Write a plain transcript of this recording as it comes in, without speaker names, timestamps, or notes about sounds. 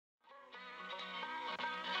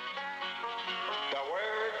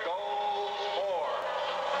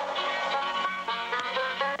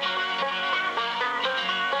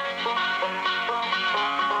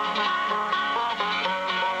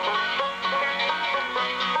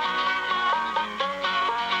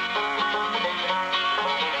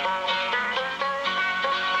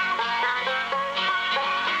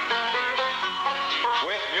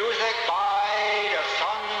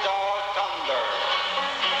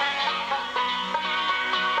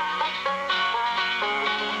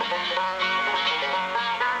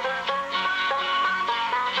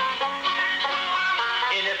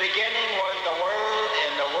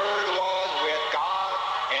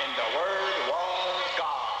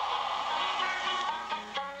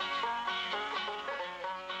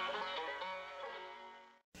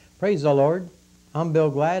Praise the Lord. I'm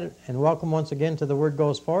Bill Glad, and welcome once again to The Word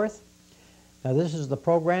Goes Forth. Now, this is the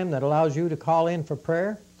program that allows you to call in for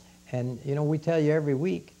prayer. And, you know, we tell you every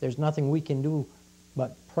week there's nothing we can do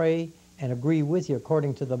but pray and agree with you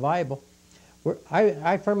according to the Bible.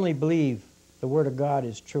 I firmly believe the Word of God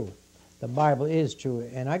is true. The Bible is true.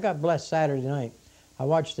 And I got blessed Saturday night. I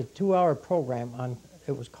watched a 2-hour program on,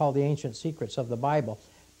 it was called The Ancient Secrets of the Bible.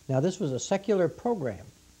 Now, this was a secular program.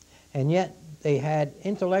 And yet, they had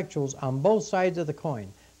intellectuals on both sides of the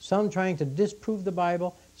coin, some trying to disprove the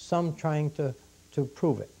Bible, some trying to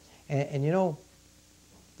prove it. And you know,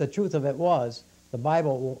 the truth of it was, the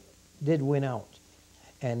Bible did win out.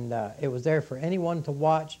 And it was there for anyone to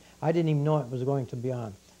watch. I didn't even know it was going to be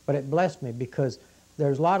on. But it blessed me because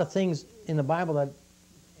there's a lot of things in the Bible that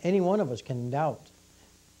any one of us can doubt.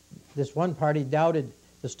 This one party doubted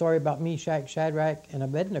the story about Meshach, Shadrach, and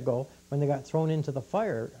Abednego when they got thrown into the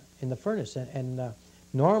fire in the furnace. And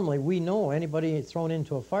normally we know anybody thrown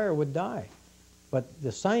into a fire would die. But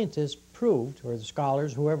the scientists proved, or the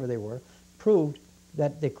scholars, whoever they were, proved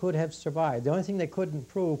that they could have survived. The only thing they couldn't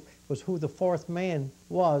prove was who the fourth man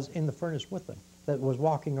was in the furnace with them, that was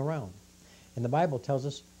walking around. And the Bible tells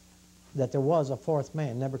us that there was a fourth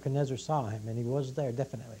man. Nebuchadnezzar saw him, and he was there,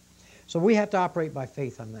 definitely. So we have to operate by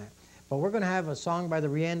faith on that. But we're going to have a song by the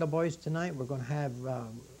Riando Boys tonight. We're going to have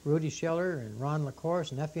Rudy Schiller and Ron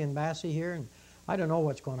LaCourse and Effie and Bassie here. And I don't know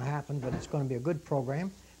what's going to happen, but it's going to be a good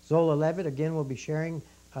program. Zola Levitt, again, will be sharing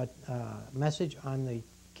a message on the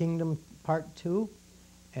Kingdom Part 2.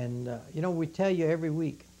 And, you know, we tell you every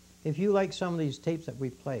week, if you like some of these tapes that we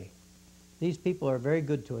play, these people are very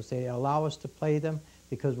good to us. They allow us to play them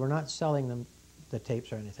because we're not selling them the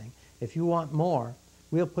tapes or anything. If you want more,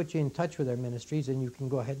 we'll put you in touch with our ministries, and you can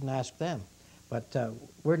go ahead and ask them. But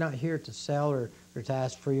we're not here to sell or to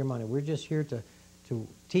ask for your money. We're just here to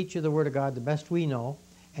teach you the Word of God the best we know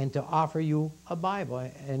and to offer you a Bible.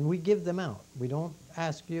 And we give them out. We don't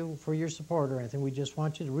ask you for your support or anything. We just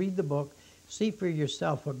want you to read the book, see for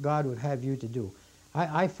yourself what God would have you to do.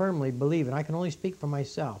 I firmly believe, and I can only speak for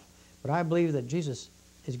myself, but I believe that Jesus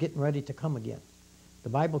is getting ready to come again. The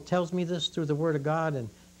Bible tells me this through the Word of God,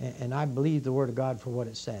 and I believe the Word of God for what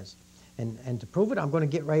it says. And to prove it, I'm going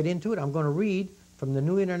to get right into it. I'm going to read from the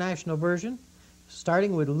New International Version,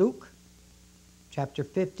 starting with Luke chapter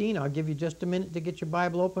 15. I'll give you just a minute to get your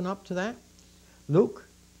Bible open up to that. Luke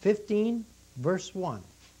 15, verse 1.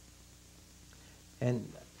 And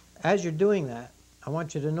as you're doing that, I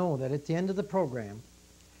want you to know that at the end of the program,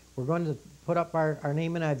 we're going to put up our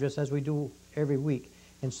name and address as we do every week.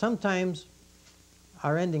 And sometimes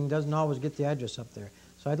our ending doesn't always get the address up there.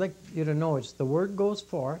 So I'd like you to know it's The Word Goes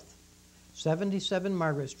Forth, 77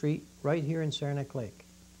 Margaret Street, right here in Saranac Lake.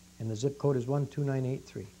 And the zip code is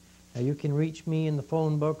 12983. Now you can reach me in the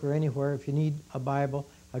phone book or anywhere if you need a Bible.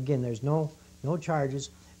 Again, there's no charges.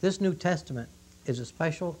 This New Testament is a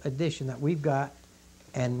special edition that we've got,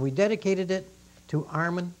 and we dedicated it to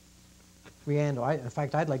Armin Riando. In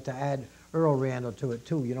fact, I'd like to add Earl Riando to it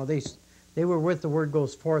too. You know, they were with The Word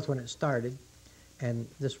Goes Forth when it started, and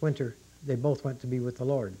this winter they both went to be with the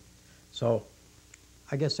Lord. So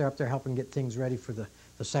I guess they're up there helping get things ready for the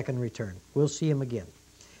second return. We'll see him again.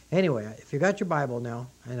 Anyway, if you got your Bible now,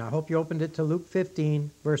 and I hope you opened it to Luke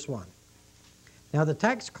 15, verse 1. Now the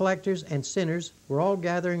tax collectors and sinners were all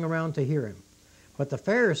gathering around to hear him. But the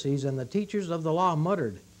Pharisees and the teachers of the law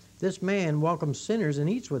muttered, "This man welcomes sinners and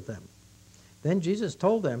eats with them." Then Jesus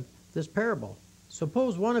told them this parable.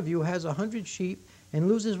 "Suppose one of you has 100 sheep and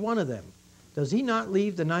loses one of them. Does he not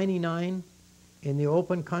leave the 99 in the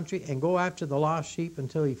open country and go after the lost sheep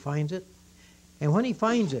until he finds it? And when he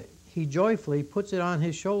finds it, he joyfully puts it on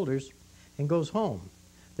his shoulders and goes home.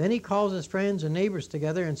 Then he calls his friends and neighbors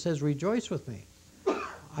together and says, 'Rejoice with me.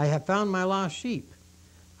 I have found my lost sheep.'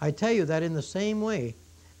 I tell you that in the same way,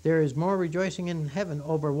 there is more rejoicing in heaven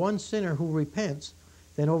over one sinner who repents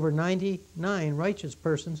than over 99 righteous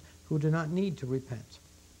persons who do not need to repent."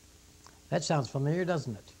 That sounds familiar,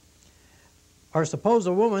 doesn't it? Or suppose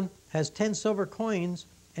a woman has 10 silver coins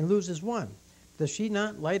and loses one. Does she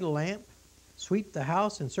not light a lamp, sweep the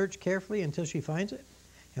house, and search carefully until she finds it?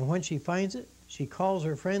 And when she finds it, she calls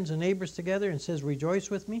her friends and neighbors together and says, "Rejoice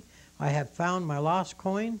with me. I have found my lost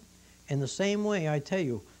coin." In the same way, I tell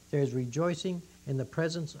you, there is rejoicing in the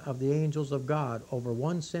presence of the angels of God over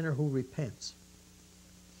one sinner who repents.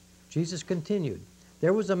 Jesus continued,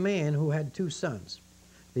 "There was a man who had 2 sons.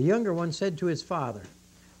 The younger one said to his father,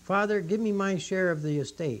 'Father, give me my share of the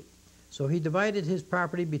estate.' So he divided his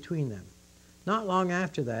property between them. Not long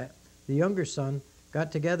after that, the younger son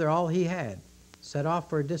got together all he had, set off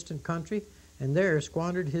for a distant country, and there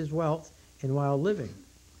squandered his wealth in wild living.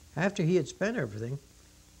 After he had spent everything,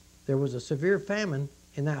 there was a severe famine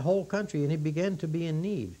in that whole country, and he began to be in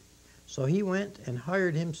need. So he went and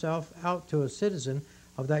hired himself out to a citizen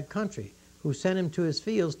of that country, who sent him to his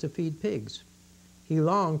fields to feed pigs. He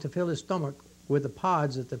longed to fill his stomach with the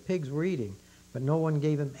pods that the pigs were eating, but no one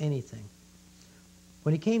gave him anything.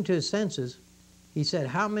 When he came to his senses, he said,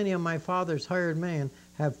 "How many of my father's hired men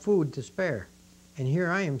have food to spare? And here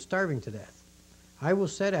I am starving to death. I will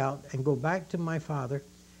set out and go back to my father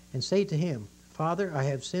and say to him, 'Father, I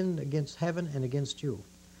have sinned against heaven and against you.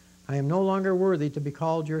 I am no longer worthy to be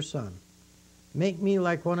called your son. Make me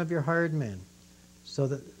like one of your hired men.'"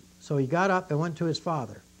 So he got up and went to his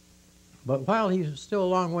father. But while he was still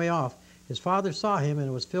a long way off, his father saw him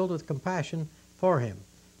and was filled with compassion for him.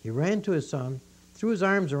 He ran to his son, threw his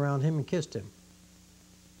arms around him, and kissed him.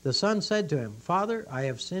 The son said to him, "Father, I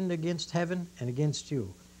have sinned against heaven and against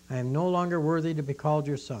you. I am no longer worthy to be called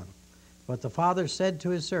your son." But the father said to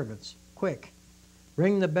his servants, "Quick,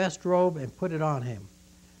 bring the best robe and put it on him.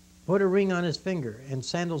 Put a ring on his finger and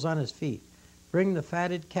sandals on his feet. Bring the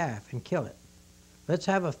fatted calf and kill it. Let's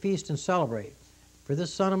have a feast and celebrate, for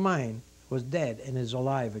this son of mine was dead and is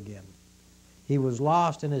alive again. He was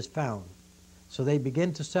lost and is found." So they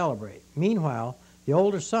began to celebrate. Meanwhile, the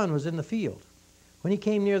older son was in the field. When he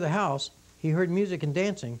came near the house, he heard music and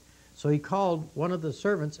dancing, so he called one of the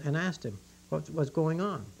servants and asked him what was going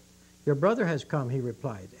on. "Your brother has come," he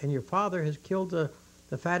replied, "and your father has killed the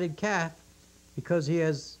fatted calf because he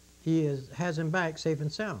has him back safe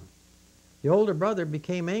and sound." The older brother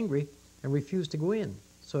became angry and refused to go in.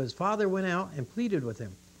 So his father went out and pleaded with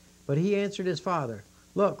him. But he answered his father,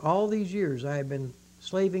 "Look, all these years I have been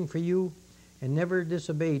slaving for you and never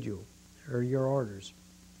disobeyed you or your orders.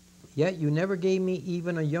 Yet you never gave me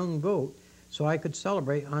even a young goat so I could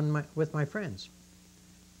celebrate with my friends.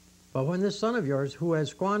 But when this son of yours, who has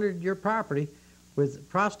squandered your property with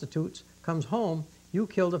prostitutes, comes home, you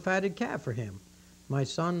killed a fatted calf for him." "My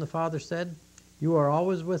son," the father said, "you are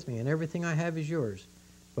always with me, and everything I have is yours.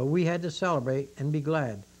 But we had to celebrate and be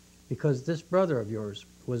glad, because this brother of yours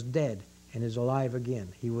was dead and is alive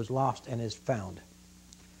again. He was lost and is found."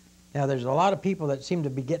 Now, there's a lot of people that seem to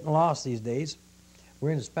be getting lost these days.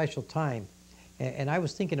 We're in a special time. And I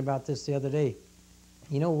was thinking about this the other day.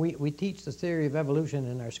 You know, we teach the theory of evolution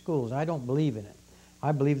in our schools. I don't believe in it.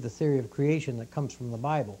 I believe the theory of creation that comes from the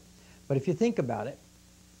Bible. But if you think about it,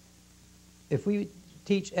 if we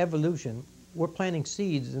teach evolution, we're planting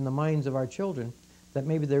seeds in the minds of our children that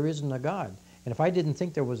maybe there isn't a God. And if I didn't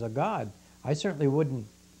think there was a God, I certainly wouldn't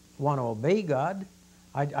want to obey God.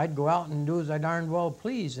 I'd go out and do as I darned well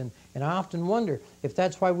please. And I often wonder if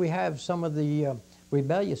that's why we have some of the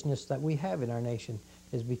rebelliousness that we have in our nation,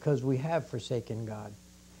 is because we have forsaken God.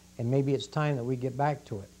 And maybe it's time that we get back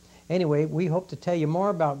to it. Anyway, we hope to tell you more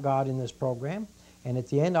about God in this program. And at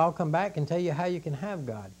the end, I'll come back and tell you how you can have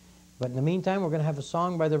God. But in the meantime, we're going to have a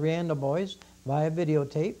song by the Rienda Boys via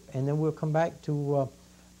videotape. And then we'll come back to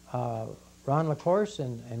Ron LaCourse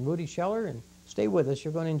and Rudy Scheller. And stay with us.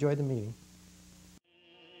 You're going to enjoy the meeting.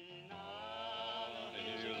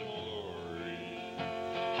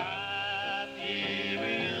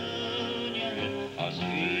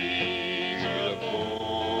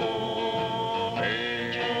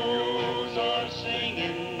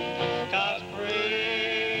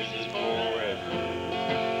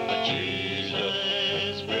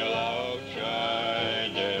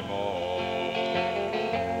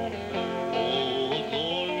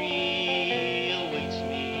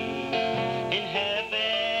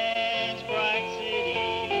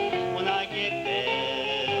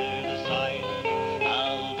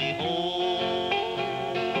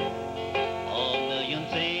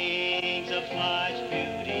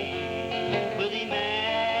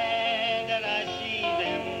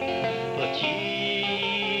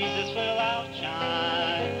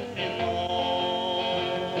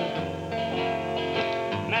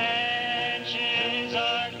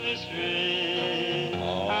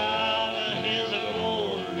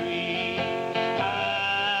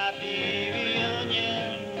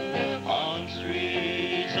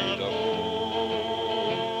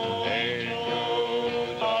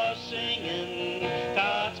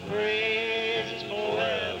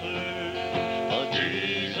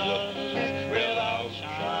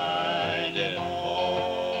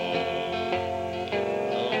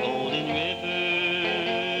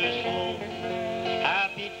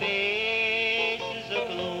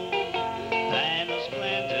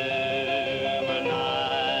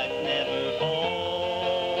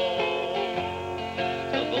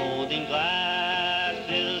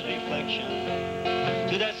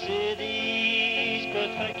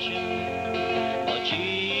 But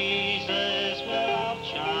Jesus will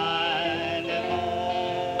outshine them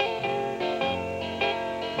all.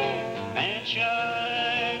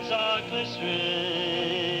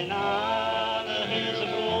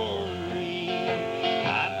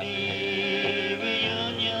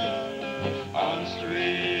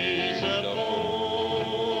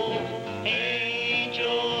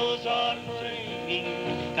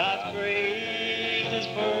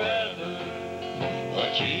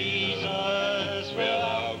 Jesus will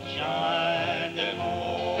outshine them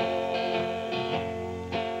all.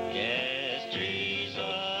 Yes,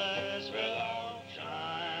 Jesus will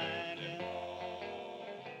outshine them all.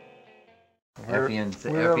 Effie's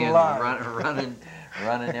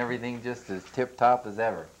running everything just as tip-top as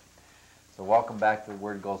ever. So welcome back to The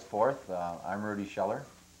Word Goes Forth. I'm Rudy Scheller,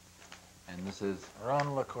 and this is Ron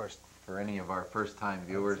LaCourse. for any of our first-time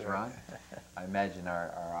viewers, That's right. Ron. I imagine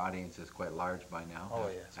our audience is quite large by now. Oh,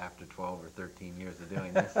 yes. After 12 or 13 years of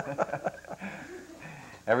doing this.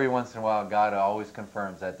 Every once in a while, God always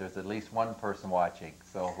confirms that there's at least one person watching.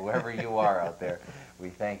 So whoever you are out there, we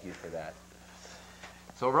thank you for that.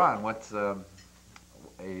 So Ron, what's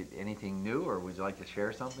anything new, or would you like to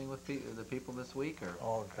share something with the people this week? Or?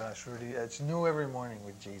 Oh gosh, Rudy, it's new every morning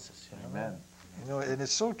with Jesus. You know? Amen. You know, and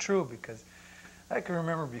it's so true, because I can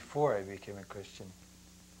remember before I became a Christian,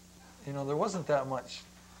 you know, there wasn't that much.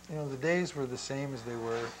 You know, the days were the same as they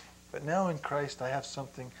were, but now in Christ I have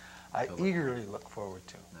something I eagerly look forward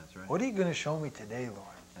to. That's right. What are you going to show me today,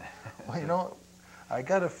 Lord? Well, you know, I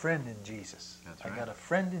got a friend in Jesus. That's right. I got a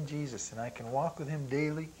friend in Jesus, and I can walk with him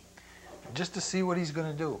daily just to see what he's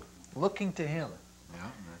going to do, looking to him. Yeah,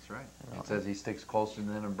 that's right. You know, it says he sticks closer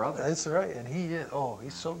than a brother. That's right, and he is, oh,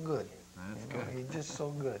 he's so good. That's You know, good. he's just so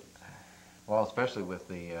good. Well, especially with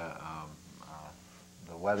the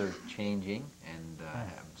weather changing and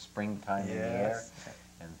springtime in the air,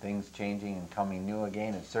 and things changing and coming new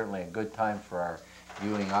again. It's certainly a good time for our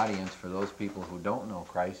viewing audience, for those people who don't know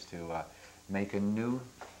Christ, to make a new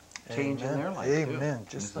change in their life. Amen.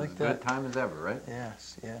 Too. Just this like is that. Good time as ever, right?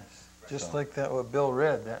 Yes, yes. Just So. like that what Bill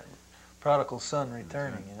read, that prodigal son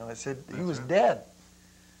returning. right. You know, it said he That's was right. dead,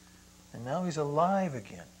 and now he's alive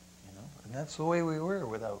again. You know, and that's the way we were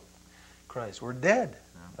without Christ. We're dead.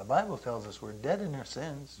 Yeah. The Bible tells us we're dead in our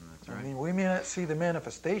sins. That's right. I mean, we may not see the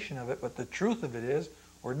manifestation of it, but the truth of it is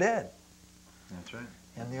we're dead. That's right.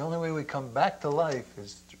 And the only way we come back to life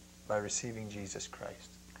is by receiving Jesus Christ.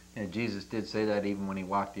 And Jesus did say that even when he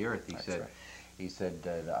walked the earth. That's He right. said,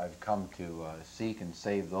 I've come to seek and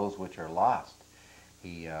save those which are lost.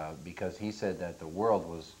 Because he said that the world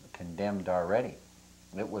was condemned already.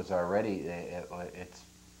 It was already,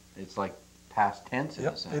 it's like past tense in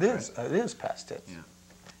a sense. It is. It is past tense. Yeah.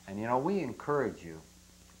 And you know, we encourage you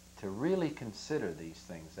to really consider these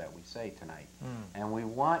things that we say tonight. And we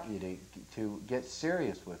want you to get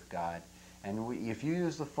serious with God. And if you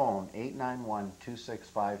use the phone,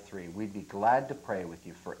 891-2653, we'd be glad to pray with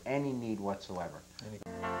you for any need whatsoever. There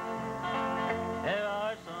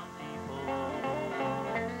are some people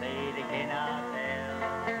who say they cannot tell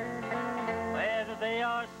whether they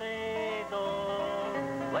are saved or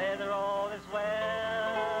whether all is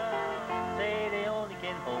well. Say they only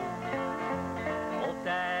can hope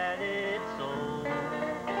that it's so.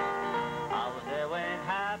 I was there when it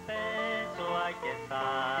happened, so I guess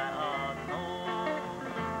I ought to know.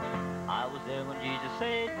 I was there when Jesus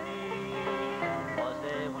saved me, was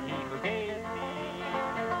there when he forgave me,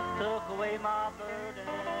 took away my burden,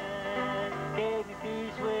 gave me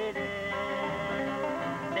peace within.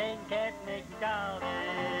 Then can't make me doubt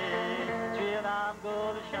it, still I'm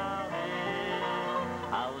gonna shout it.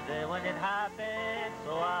 I was there when it happened,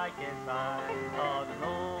 so I guess I ought to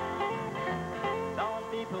know. Some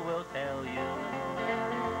people will tell you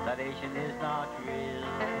salvation is not real,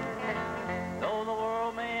 though the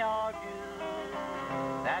world may argue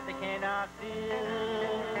that they cannot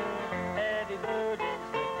feel heavy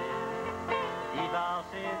burdens lifted, deep our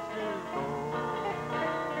sins to go.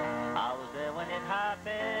 I was there when it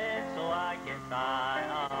happened, so I guess I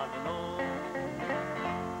ought to know.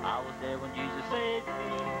 I was there when Jesus saved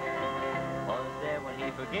me, was there when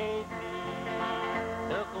he forgave me,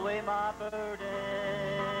 took away my burden,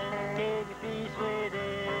 gave me peace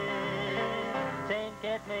within. Sin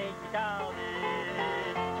can't make me doubt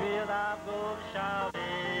it, till I'm gonna shout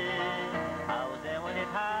it. I was there when it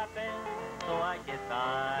happened, so I guess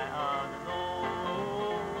I ought to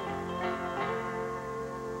know.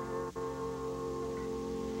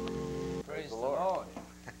 Praise the Lord.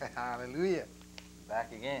 Hallelujah.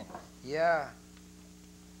 Back again. Yeah.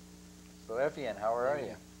 So Effie, how are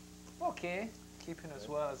you? Okay. Keeping as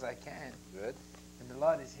well as I can. Good. And the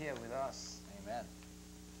Lord is here with us. Amen.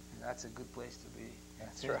 And that's a good place to be.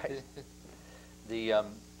 That's right. The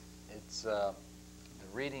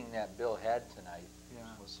reading that Bill had tonight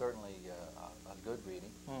was certainly a good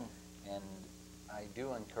reading, and I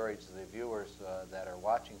do encourage the viewers that are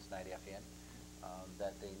watching tonight, FEN,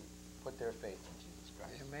 that they put their faith in Jesus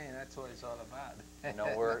Christ. Amen. That's what it's all about. You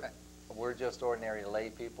know, we're just ordinary lay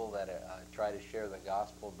people that try to share the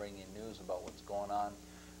gospel, bring you news about what's going on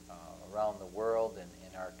around the world and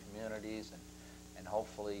in our communities, and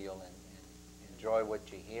hopefully you'll enjoy what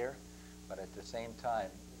you hear. But at the same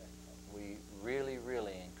time, we really,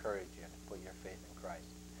 really encourage you to put your faith in Christ,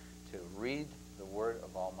 to read the Word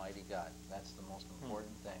of Almighty God. That's the most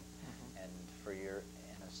important thing, and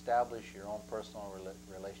establish your own personal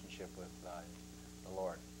relationship with the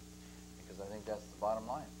Lord, because I think that's the bottom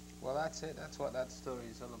line. Well, that's it. That's what that story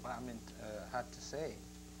is all about. I mean, had to say,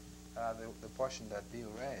 the portion that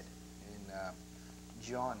Bill read in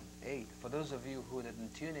John 8. For those of you who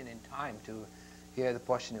didn't tune in time to hear the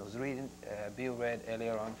portion he was reading, Bill read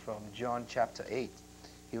earlier on from John chapter 8.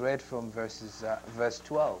 He read from verse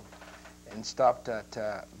 12 and stopped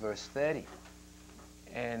at verse 30.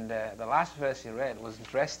 And the last verse he read was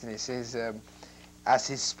interesting. It says, as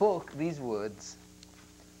he spoke these words,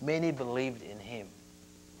 many believed in him.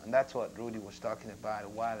 And that's what Rudy was talking about a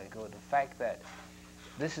while ago, the fact that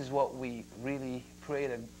this is what we really pray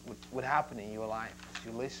that would happen in your life as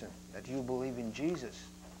you listen, that you believe in Jesus,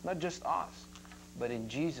 not just us, but in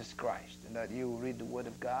Jesus Christ, and that you read the Word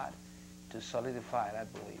of God to solidify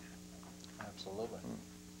that belief. Absolutely.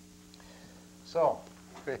 So,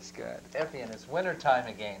 Praise God. Effian, it's winter time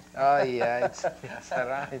again. Oh yeah, it's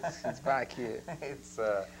back here.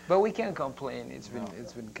 But we can't complain. It's been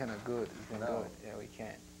kind of good. It's been good. Yeah, we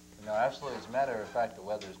can't. No, absolutely. As a matter of fact, the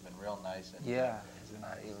weather's been real nice. And, yeah.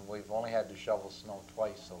 We've only had to shovel snow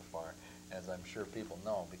twice so far, as I'm sure people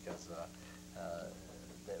know, because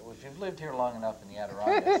if you've lived here long enough in the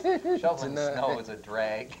Adirondacks, shoveling snow is a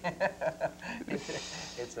drag.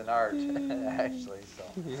 It's an art, actually. So,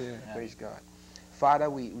 yeah. Praise God.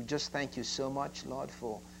 Father, we just thank you so much, Lord,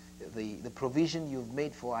 for the provision you've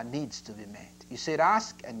made for our needs to be met. You said,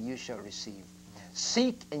 ask and you shall receive.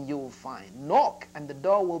 Seek and you will find. Knock and the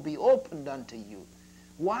door will be opened unto you.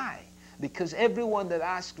 Why? Because everyone that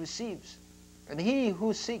asks receives. And he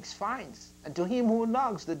who seeks finds. And to him who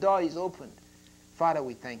knocks, the door is opened. Father,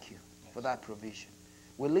 we thank you for that provision.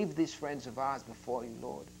 We leave these friends of ours before you,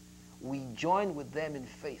 Lord. We join with them in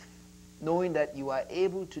faith, knowing that you are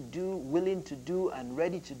able to do, willing to do, and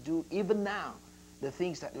ready to do, even now, the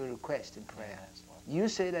things that we request in prayer. You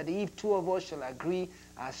say that if two of us shall agree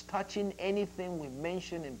as touching anything we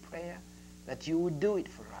mention in prayer, that you will do it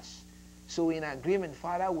for us. So in agreement,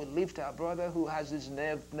 Father, we lift our brother who has these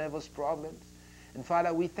nervous problems. And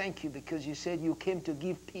Father, we thank you because you said you came to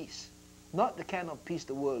give peace, not the kind of peace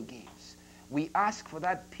the world gives. We ask for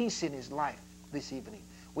that peace in his life this evening.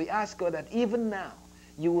 We ask, God, that even now,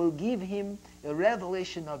 you will give him a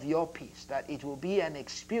revelation of your peace, that it will be an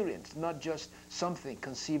experience, not just something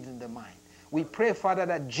conceived in the mind. We pray, Father,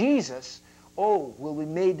 that Jesus, will be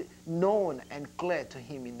made known and clear to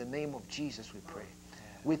him. In the name of Jesus, we pray.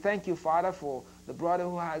 We thank you, Father, for the brother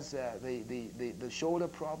who has the shoulder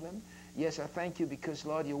problem. Yes, I thank you because,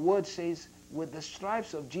 Lord, your word says, with the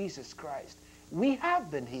stripes of Jesus Christ, we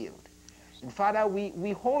have been healed. And Father,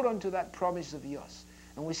 we hold on to that promise of yours.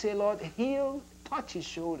 And we say, Lord, heal, touch his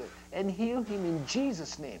shoulder, and heal him in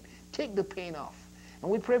Jesus' name. Take the pain off.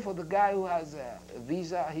 And we pray for the guy who has a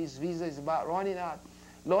visa. His visa is about running out.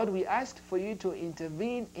 Lord, we ask for you to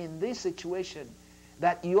intervene in this situation,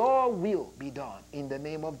 that your will be done in the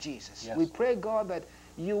name of Jesus. Yes. We pray, God, that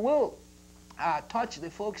you will touch the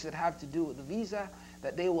folks that have to do with the visa,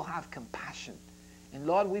 that they will have compassion. And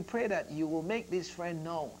Lord, we pray that you will make this friend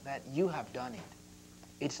know that you have done it.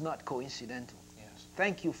 It's not coincidental. Yes.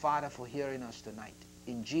 Thank you, Father, for hearing us tonight.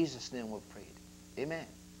 In Jesus' name we've prayed. Amen.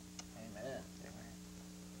 Amen.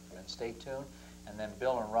 And stay tuned, and then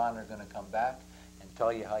Bill and Ron are going to come back and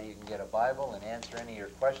tell you how you can get a Bible and answer any of your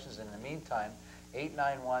questions. In the meantime,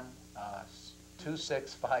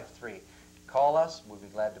 891-2653. Call us. We'll be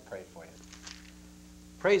glad to pray for you.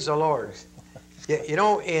 Praise the Lord. You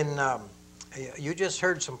know, you just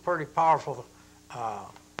heard some pretty powerful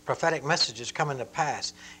prophetic messages coming to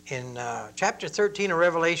pass. In chapter 13 of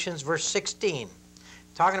Revelations, verse 16,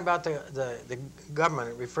 talking about the government,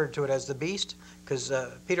 it referred to it as the beast, because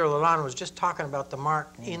Peter Lalonde was just talking about the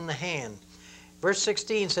mark in the hand. Verse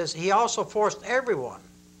 16 says, he also forced everyone,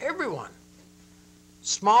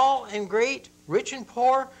 small and great, rich and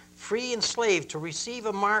poor, free and slave, to receive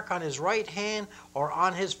a mark on his right hand or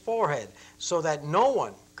on his forehead, so that no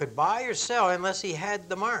one could buy or sell unless he had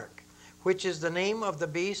the mark, which is the name of the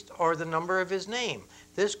beast or the number of his name.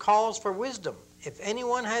 This calls for wisdom. If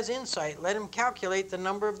anyone has insight, let him calculate the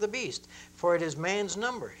number of the beast, for it is man's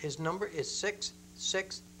number. His number is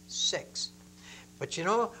 666. But you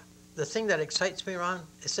know, the thing that excites me, Ron,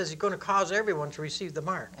 it says he's going to cause everyone to receive the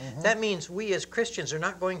mark. That means we as Christians are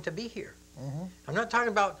not going to be here. I'm not talking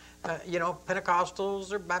about,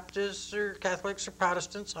 Pentecostals or Baptists or Catholics or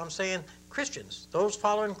Protestants. I'm saying Christians, those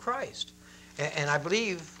following Christ. And I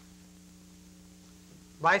believe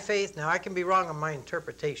by faith, now I can be wrong on my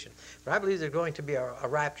interpretation, but I believe there's going to be a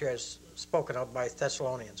rapture as spoken of by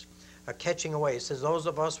Thessalonians, a catching away. It says, those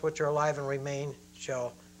of us which are alive and remain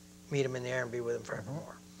shall meet him in the air and be with him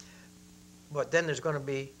forevermore. But then there's going to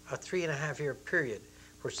be a 3.5-year period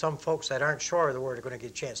where some folks that aren't sure of the word are going to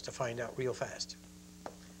get a chance to find out real fast.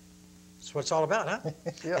 That's what it's all about, huh?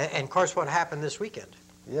 Yeah. And of course, what happened this weekend.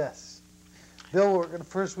 Yes. Bill,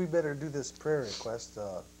 first we better do this prayer request.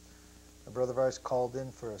 A brother of ours called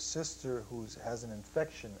in for a sister who has an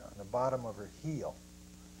infection on the bottom of her heel.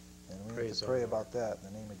 And we need to pray about that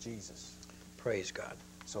in the name of Jesus. Praise God.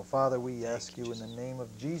 So, Father, we ask you in the name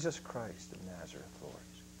of Jesus Christ of Nazareth, Lord,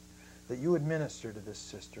 that you would minister to this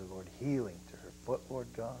sister, Lord, healing to her foot, Lord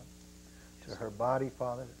God, to her body,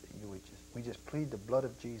 Father. That you would we just plead the blood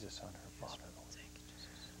of Jesus on her, Father, Lord.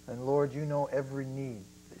 And, Lord, you know every need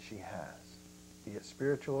that she has, be it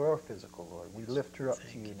spiritual or physical, Lord. We lift her up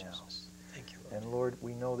to you now. Thank you, Lord. And, Lord,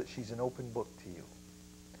 we know that she's an open book to you.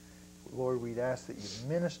 Lord, we'd ask that you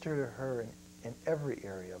minister to her in every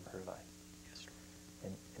area of her life. Yes,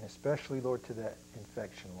 Lord. And especially, Lord, to that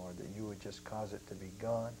infection, Lord, that you would just cause it to be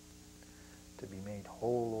gone, to be made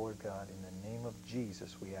whole, Lord God. In the name of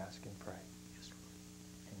Jesus, we ask and pray. Yes,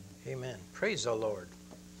 Lord. Amen. Praise the Lord.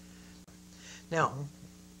 Now,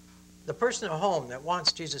 the person at home that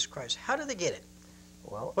wants Jesus Christ, how do they get it?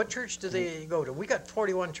 Well, What church do they go to? We got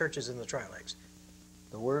 41 churches in the Tri-Lakes.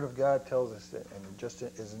 the Word of God tells us that, and just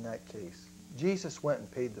as in that case, Jesus went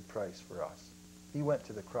and paid the price for us. He went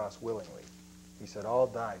to the cross willingly. He said, I'll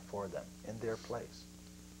die for them in their place.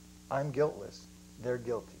 I'm guiltless. They're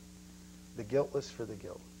guilty. The guiltless for the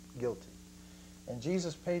guilty. And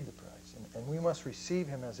Jesus paid the price. And we must receive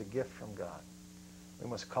him as a gift from God. We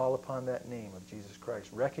must call upon that name of Jesus Christ,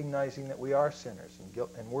 recognizing that we are sinners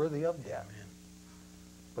and worthy of death. Amen.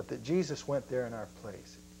 But that Jesus went there in our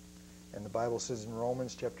place. And the Bible says in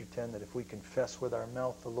Romans chapter 10 that if we confess with our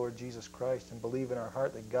mouth the Lord Jesus Christ and believe in our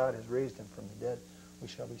heart that God has raised him from the dead, we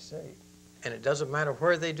shall be saved. And it doesn't matter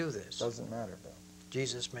where they do this. Doesn't matter, Bill.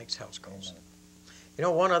 Jesus makes house calls. Amen. You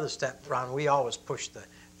know, one other step, Ron, we always push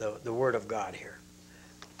the Word of God here.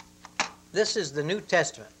 This is the New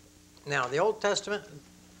Testament. Now, the Old Testament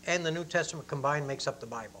and the New Testament combined makes up the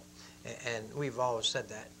Bible. And we've always said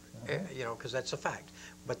that, you know, because that's a fact.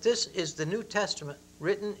 But this is the New Testament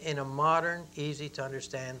written in a modern,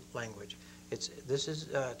 easy-to-understand language. This is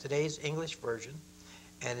today's English version,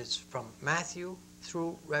 and it's from Matthew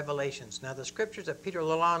through Revelations. Now, the scriptures that Peter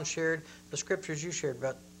Lalonde shared, the scriptures you shared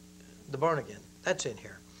about the born again, that's in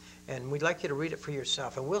here. And we'd like you to read it for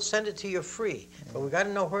yourself. And we'll send it to you free, but we've got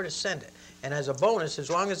to know where to send it. And as a bonus, as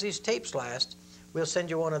long as these tapes last, we'll send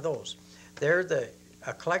you one of those. They're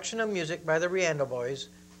a collection of music by the Riando Boys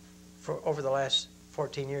for over the last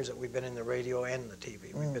 14 years that we've been in the radio and the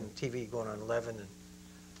TV. We've been TV going on 11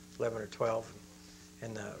 or 12,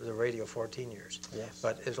 and the radio 14 years. Yes.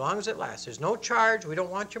 But as long as it lasts, there's no charge. We don't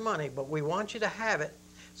want your money, but we want you to have it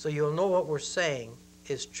so you'll know what we're saying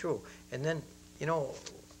is true. And then, you know,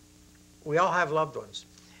 we all have loved ones,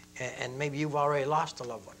 and maybe you've already lost a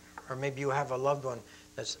loved one, or maybe you have a loved one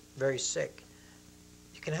that's very sick.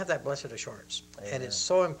 You can have that blessed assurance. Amen. And it's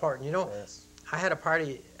so important. You know, Yes. I had a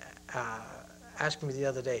party ask me the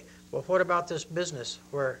other day, well, what about this business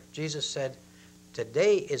where Jesus said,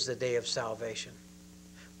 today is the day of salvation?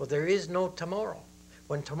 Well, there is no tomorrow.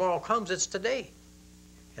 When tomorrow comes, it's today.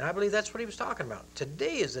 And I believe that's what he was talking about.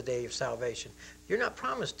 Today is the day of salvation. You're not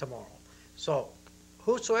promised tomorrow. So,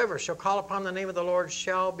 whosoever shall call upon the name of the Lord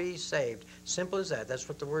shall be saved. Simple as that. That's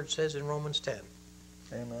what the word says in Romans 10.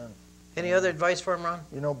 Amen. Any other advice for him, Ron?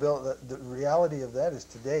 You know, Bill, the reality of that is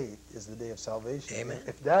today is the day of salvation. Amen.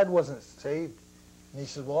 If Dad wasn't saved, and he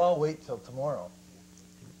said, well, I'll wait till tomorrow,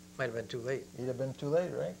 Might have been too late. he'd have been too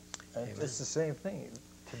late, right? And Amen. it's the same thing.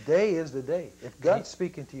 Today is the day. If God's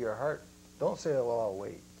speaking to your heart, don't say, well, I'll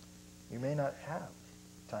wait. You may not have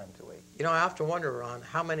time to wait. You know, I often wonder, Ron,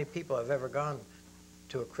 how many people have ever gone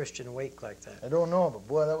to a Christian wake like that? I don't know, but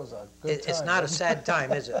boy, that was a good time. It's not a sad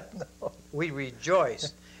time, is it? No. We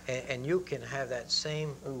rejoice, and you can have that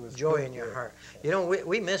same It was joy good in your there. heart. You know,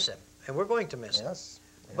 we miss him, and we're going to miss him. Yes.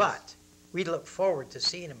 Yes. But we look forward to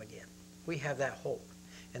seeing him again. We have that hope,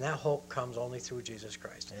 and that hope comes only through Jesus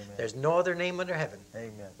Christ. Amen. There's no other name under heaven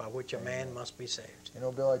Amen. by which a man Amen. must be saved. You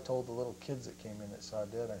know, Bill, I told the little kids that came in that saw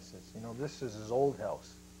Dad, I said, you know, this is his old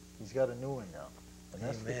house. He's got a new one now. And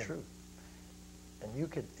that's the Amen. truth. And you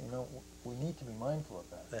could, you know, we need to be mindful of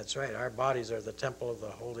that. That's right. Our bodies are the temple of the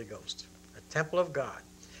Holy Ghost, the temple of God.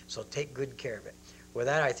 So take good care of it. With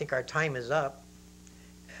that, I think our time is up.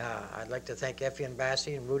 I'd like to thank Effie and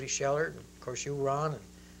Bassie and Rudy Scheller, and of course you, Ron,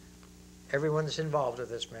 everyone that's involved with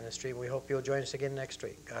this ministry. We hope you'll join us again next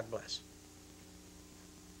week. God bless.